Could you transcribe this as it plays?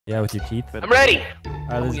Yeah, with your teeth. I'm ready.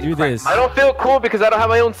 Alright, let's do this. I don't feel cool because I don't have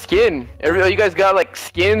my own skin. You guys got like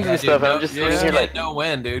skins and stuff. Dude, I'm just sitting here like, no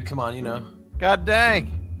win, dude. Come on, you know. God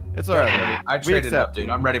dang. It's alright, buddy. I traded up, dude.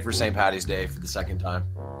 I'm ready for St. Patty's Day for the second time.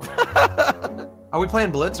 Are we playing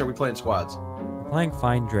Blitz or are we playing squads? We're playing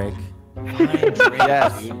Find Drake. Find Drake,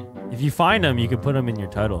 Yes. dude. If you find him, you can put him in your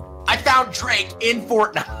title. I found Drake in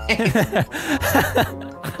Fortnite.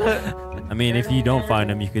 I mean, if you don't find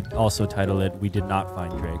him, you could also title it, We Did Not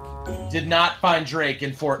Find Drake. Did not find Drake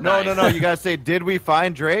in Fortnite. No. You gotta say, did we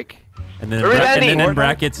find Drake? And then, in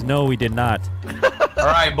brackets, no, we did not. All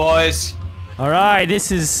right, boys. All right, this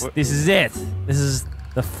is it. This is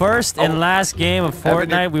the first and last game of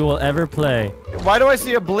Fortnite we will ever play. Why do I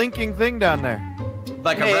see a blinking thing down there?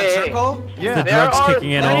 Like a red circle? Yeah. The drugs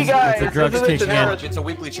kicking in. The drugs kicking in. It's a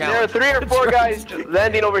weekly there are challenge. 3 or 4 guys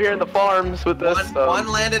landing over here in the farms with us. One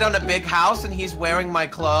landed on a big house and he's wearing my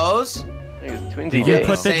clothes. Did you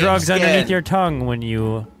put the drugs underneath your tongue when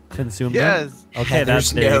you consumed them? Yes. Okay,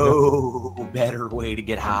 There's there you go. no better way to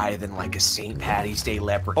get high than like a St. Patty's Day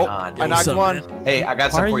leprechaun. I knocked Awesome, one. man. Hey, I got Why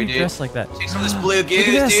are something for you you, dude. dressed like that? Take some of this blue goose,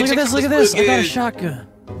 Look at this, dude. look at this, look at this. I got a shotgun.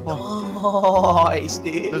 Nice,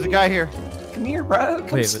 dude. There's a guy here. Come here, bro.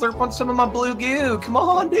 Come slurp on some of my blue goo. Come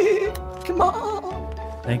on, dude. Come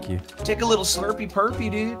on. Thank you. Take a little slurpy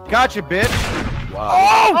perpy, dude. Gotcha, bitch. Wow.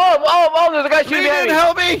 Oh, there's a guy shooting at me.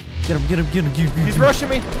 Help me! Get him. He's rushing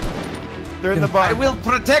me. They're in the I barn. will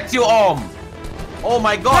protect you, Om. Oh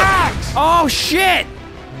my god. Oh, shit!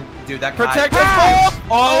 Dude, that guy. Protect us both!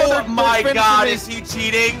 Oh they're my finishing god, me. is he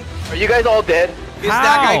cheating? Are you guys all dead? Is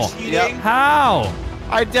that How? guy cheating? How?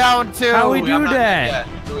 I downed two. How we Louis, do I'm not that? dead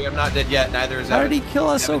yet. Louis, I'm not dead yet. Neither is How Evan. did he kill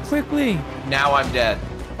us so Evan's- quickly? Now I'm dead.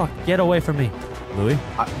 Fuck, get away from me. Louis?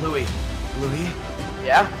 Louis.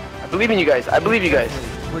 Yeah? I believe in you guys. I believe you guys.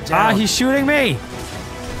 We're down. Ah, he's shooting me!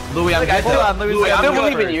 Louis, I'm Hold dead. on, Louis, I I'm still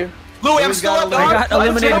good. believe in you. Louis, I'm still up. I got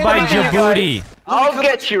eliminated by Djibouti. I'll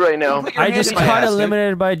get you right now. I just my got ass, dude.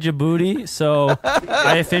 eliminated by Djibouti, so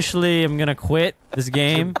I officially am gonna quit this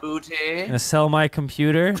game. Booty. Gonna sell my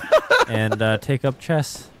computer and take up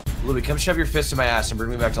chess. Louis, come shove your fist in my ass and bring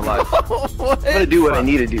me back to life. I'm gonna do what I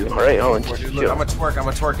need to do. All right, hold on. Dude, look, I'm gonna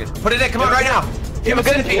twerk it. Put it in, come on, right now. Do you have a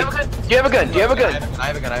gun? Do you have a gun? Do you have a gun? Do you have a gun? I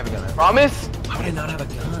have a gun. Promise? Why would I not have a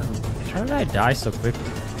gun? How did I die so quickly?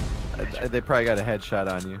 They probably got a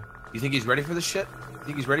headshot on you. You think he's ready for this shit? You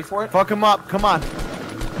think he's ready for it? Fuck him up. Come on.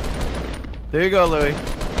 There you go, Louis.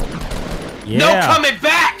 Yeah. No coming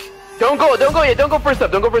back! Don't go yet. Don't go first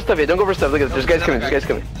up. Don't go first up. Look at this. There's guys coming. There's guys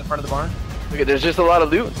coming. In the front of the barn? Look at, there's just a lot of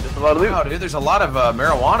loot. Wow, dude, there's a lot of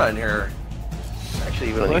marijuana in here.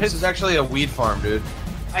 Actually, we don't need This is actually a weed farm, dude.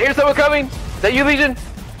 I hear someone coming. Is that you, Legion?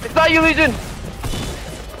 It's not you, Legion.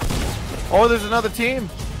 Oh, there's another team.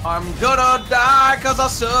 I'm gonna die cause I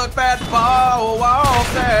suck bad ball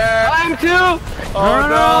there. I'm too. Oh,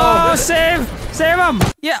 no! Save him!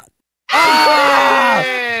 Yeah.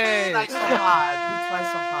 Hey! Try so hard.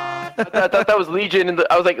 I thought that was Legion, and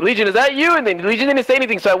I was like, Legion, is that you? And then Legion didn't say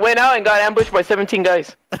anything, so I went out and got ambushed by 17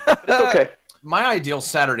 guys. But it's okay. My ideal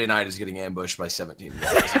Saturday night is getting ambushed by 17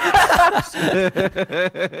 guys.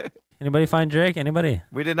 Anybody find Drake? Anybody?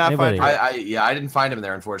 We did not Anybody? find Drake. I didn't find him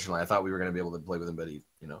there, unfortunately. I thought we were gonna be able to play with him, but he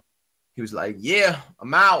was like, yeah,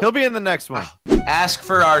 I'm out. He'll be in the next one. Ask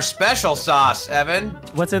for our special sauce, Evan.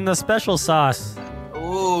 What's in the special sauce?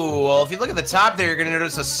 Ooh, well, if you look at the top there, you're gonna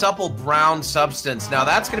notice a supple brown substance. Now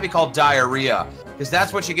that's gonna be called diarrhea, because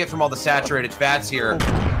that's what you get from all the saturated fats here.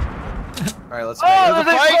 All right, let's go. Oh, there's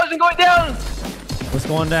an explosion going down. What's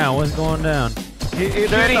going down? What's going down?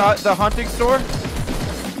 There's the hunting store.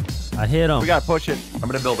 I hit him. We gotta push it. I'm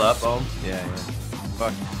gonna build up. Yeah.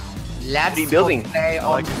 Fuck. Let's be building. I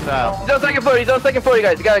like your style. He's on second floor. He's on second floor, you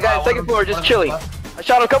guys. You got a guy on second floor just chilling. I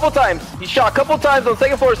shot him a couple times. He shot a couple times on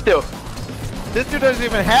second floor still. This dude doesn't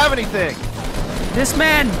even have anything. This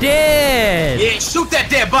man dead. Yeah, shoot that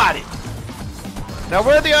dead body. Now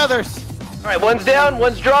where are the others? All right, one's down,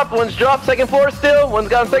 one's dropped, second floor still. One's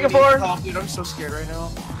got on second floor. Oh, dude, I'm so scared right now.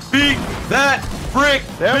 Beat that brick.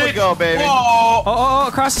 There we go, baby. Whoa. Oh,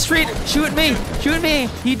 across the street. Shoot me.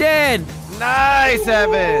 He dead. Nice,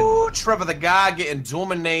 Evan. Ooh, Trevor the guy getting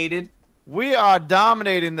dominated. We are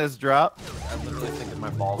dominating this drop. I'm literally thinking my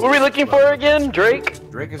balls. Who are we looking for again? Drake?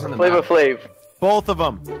 Drake is in the Flavor map. Flav. Both of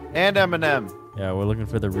them. And Eminem. Yeah, we're looking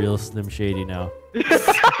for the real Slim Shady now.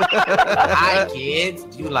 Hi, kids.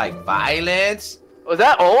 Do you like violence? Was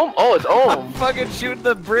that Ohm? Oh, it's Ohm. Fucking shooting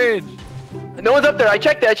the bridge. No one's up there. I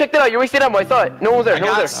checked it out. You're wasting ammo. I saw it. No one's there. I No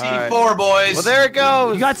got one's there. C4, boys. Well, there it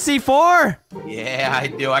goes. You got C4? Yeah, I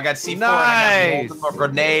do. I got C4. Nice. And I got multiple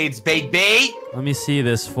grenades, baby. Let me see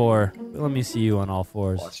this 4. Let me see you on all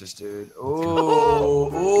 4s. Watch this, dude.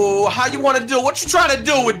 Ooh, how you want to do? What you trying to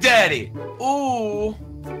do with Daddy? Ooh.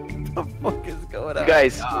 What the fuck is going on?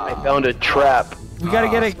 Guys, I found a trap. We gotta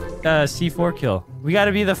get a C4 kill. We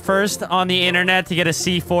gotta be the first on the internet to get a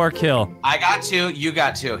C4 kill. I got 2. You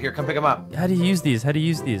got 2. Here, come pick them up. How do you use these? How do you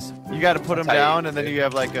use these? You got to put them That's how down, you and then do it. you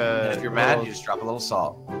have like a. And if you're mad, you just drop a little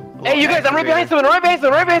salt. Hey, you guys, I'm right behind someone. Right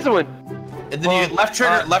behind someone. And then you left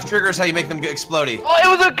trigger is how you make them get explodey.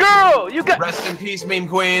 Oh, it was a girl. You got. Rest in peace, meme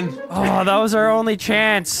queen. Oh, that was our only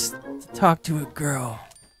chance to talk to a girl.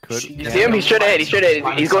 You see him? He's straight ahead.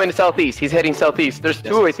 He's going to southeast. He's heading southeast. There's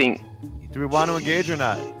 2, I think. Do we want to engage or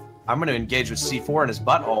not? I'm gonna engage with C4 in his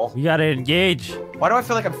butthole. We gotta engage. Why do I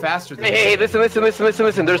feel like I'm faster than Hey, listen.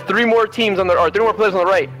 There's 3 more teams on the, or 3 more players on the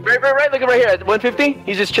right. Right. Look at right here at 150.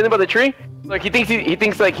 He's just chilling by the tree. Like he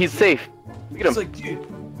thinks like he's safe. Look at him. It's like, dude,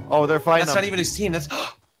 Oh, they're fighting. that's not even his team. That's.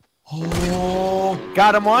 Oh,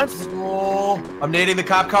 Got him once. oh. I'm nading the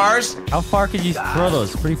cop cars. How far could you throw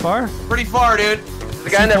those? Pretty far? Pretty far, dude. The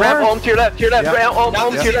guy in that C4? ramp home to your left. Yeah. Ramp home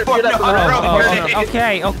to your left. C4, no, Oh,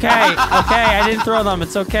 okay. I didn't throw them.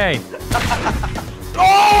 It's okay.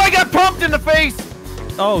 Oh, I got pumped in the face.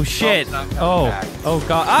 Oh shit. it's not coming Oh. back. Oh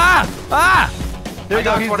god. Ah! There you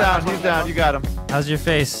go. I He's got down. one. He's down. You got him. How's your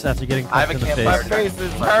face after getting I have punched a in the campfire. My face? face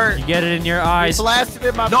is hurt. You get it in your eyes. Blasted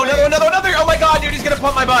in my No, face. another. Oh my god, dude, he's gonna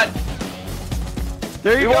pump my butt.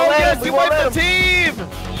 There you We go. won't let Yes, him, you we won't wiped let the team.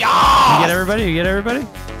 You Yeah. get everybody? You get everybody?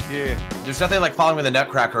 Yeah. There's nothing like following with a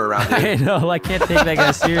nutcracker around, dude. I know. I can't take that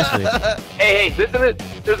guy seriously. Hey, listen.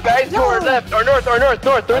 There's guys to our left, or north. They're in the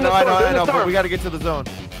storm. They're in I the know, but storm. we got to get to the zone.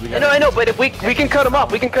 I know, but if we can cut them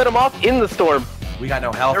off. We can cut them off in the storm. We got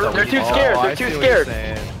no health. though. They're We too need- scared. Oh, They're I too see what you're scared.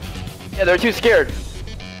 saying. Yeah, they're too scared.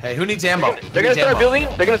 Hey, who needs ammo? They're gonna start building.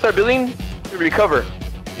 They're gonna start building to recover.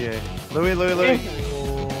 Yeah. Louis.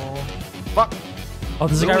 Fuck. Oh,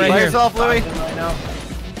 there's a guy By right here. yourself, Louis.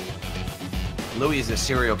 Louis is a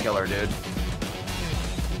serial killer, dude.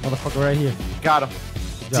 Motherfucker right here. Got him.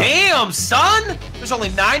 Damn, son! There's only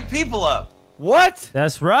 9 people up. What?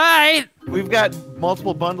 That's right. We've got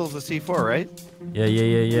multiple bundles of C4, right?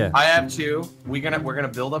 Yeah. I have 2. We're gonna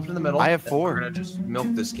build up in the middle. I have and 4. We're gonna just milk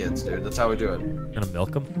this kids, dude. That's how we do it. Gonna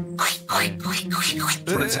milk him. That's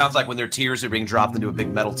what it sounds like when their tears are being dropped into a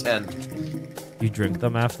big metal tin. You drink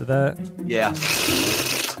them after that. Yeah,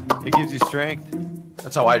 It gives you strength.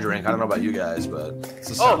 that's how I drink. I don't know about you guys, but it's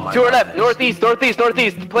the sound of Oh, my to our left, mouth. northeast.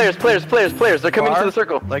 Players. They're coming Far? into the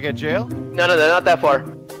circle. Like at jail? No, they're not that far.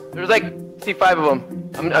 There's like, see 5 of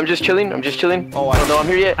them. I'm just chilling. Oh, I don't know I'm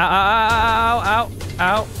here yet.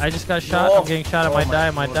 Ow. I just got shot. Oh. I'm getting shot. I Oh might my die.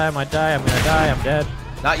 I'm gonna die. I'm dead.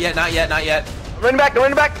 Not yet. I'm running back.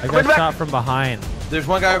 I got shot from behind. There's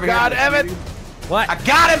one guy over here. God, Evan! What? I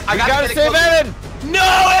got him! We gotta get save close. Evan!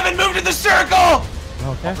 No, Evan moved to the circle!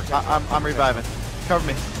 Okay. I'm reviving. Cover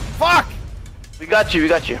me. Fuck! We got you.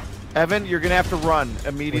 Evan, you're gonna have to run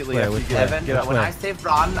immediately Which way, after which you way? get, Evan, get up. when I say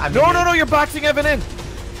run, I mean... No, you're boxing Evan in!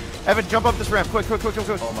 Evan, jump up this ramp. Quick. Oh my god,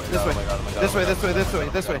 This way. oh my god, oh my god, This way, oh my this way, god, this oh way,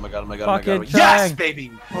 my this god, way. oh my god, oh my god, Fucking oh my god. Yes, trying.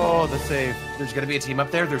 baby! Oh, the save. There's gonna be a team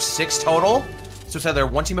up there. There's 6 total. So it's either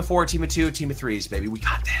 1 team of 4, team of 2, team of 3s, baby. We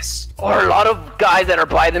got this. Or a lot of guys that are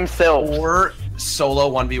by themselves. Or solo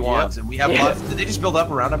 1v1s, and we have Yeah. lots. Did they just build up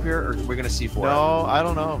around up here, or we're gonna C4? No, I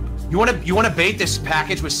don't know. You wanna bait this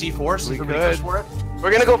package with C4? So We everybody could. goes for it?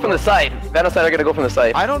 We're gonna go from the side. Van side are gonna go from the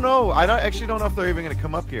side. I don't know. I actually don't know if they're even gonna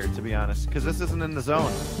come up here, to be honest, because this isn't in the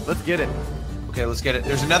zone. Let's get it. Okay, let's get it.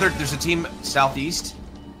 There's a team southeast.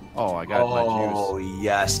 Oh, I got my Oh juice.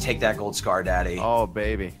 yes, take that gold scar, daddy. Oh,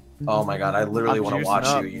 baby. Oh my god, I literally I'm want to juicing watch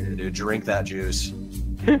up. you dude. Drink that juice.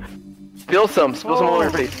 Spill some all over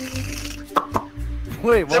your face.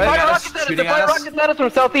 Wait, They're what? firing guys rockets at us. shooting They're at firing us? rockets at us from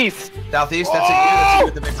southeast. Southeast, that's you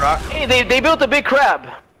with the big rock. Hey, they built a big crab.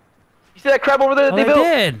 You see that crab over there that Oh, they they built?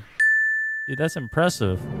 did. Dude, that's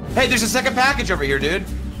impressive. Hey, there's a second package over here, dude.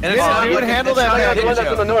 And Yeah, not dude, like- handle it's that not Yeah, a the one hidden that's in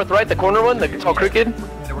the show. north, right? The corner one, it's all crooked.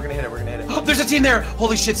 We're gonna hit it. Oh, there's a team there.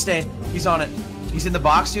 Holy shit, Stain. He's on it. He's in the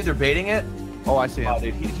box, dude. They're baiting it. Oh, I see him. Oh,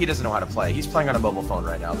 dude, he doesn't know how to play. He's playing on a mobile phone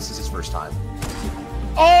right now. This is his first time.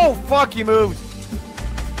 Oh, fuck, he moved.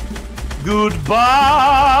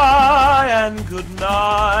 Goodbye and good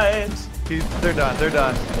night. They're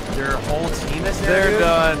done. Their whole team is there. They're dude?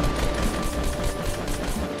 done.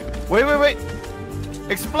 Wait.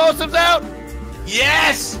 Explosives out!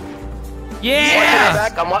 Yes. Yeah.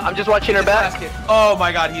 Back. I'm just watching her back. Oh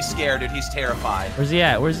my god, he's scared, dude. He's terrified. Where's he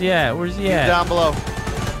at? He's down below.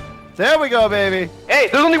 There we go, baby. Hey,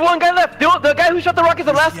 there's only one guy left. The guy who shot the rocket's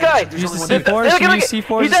the last guy. Use the Look, C4s. Can you use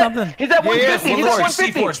C4s or something? He's at 150. yeah, He's at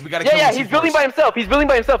 150. C4s. We gotta kill Yeah, the he's building by himself. He's building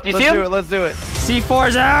by himself. Do you see him? Let's do it.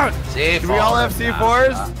 C4s out. C4. Do we all have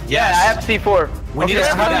C4s? Yeah, I have C4. We need to Okay,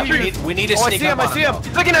 sneak how do up. you- We need to Oh, I sneak see up him, I on see him. him.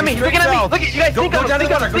 He's looking at me. He's looking at me. south. Look, you guys Go sneak on down him.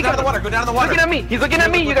 the water. Go Sneak down on the him. water. Go down the He's water. looking at me. He's looking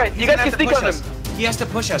at me. You guys can sneak on him. He has to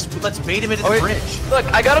push us. Let's bait him into Oh, the wait. bridge. Look,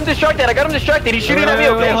 I got him distracted. He's shooting at me.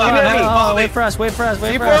 Okay, he's shooting at me. Follow me. Wait for us. Wait for us.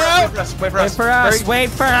 Wait for C4 us. out. Wait for Wait us. for us. Wait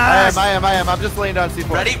for I us. am. I'm just laying down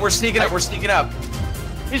C4. Ready? We're sneaking up. We're sneaking up.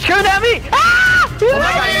 He's shooting at me. Ah! He's Oh my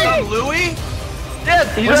at God, me. Louis?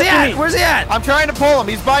 Yes, he's Where's he at at? me. Where's he at? I'm trying to pull him.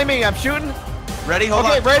 He's by me. I'm shooting. Ready? Hold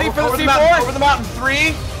Okay, on. ready for the over C4? mountain, over the mountain.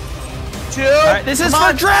 3, 2, All right, this is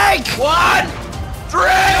for Drake. 1.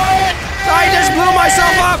 Drake! I just blew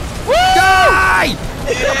myself up. Die!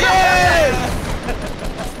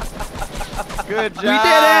 Good We did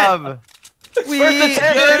job. We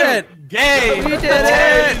did it. Game. We did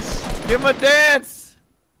it. Give him a dance.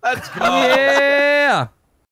 Let's go. Yeah.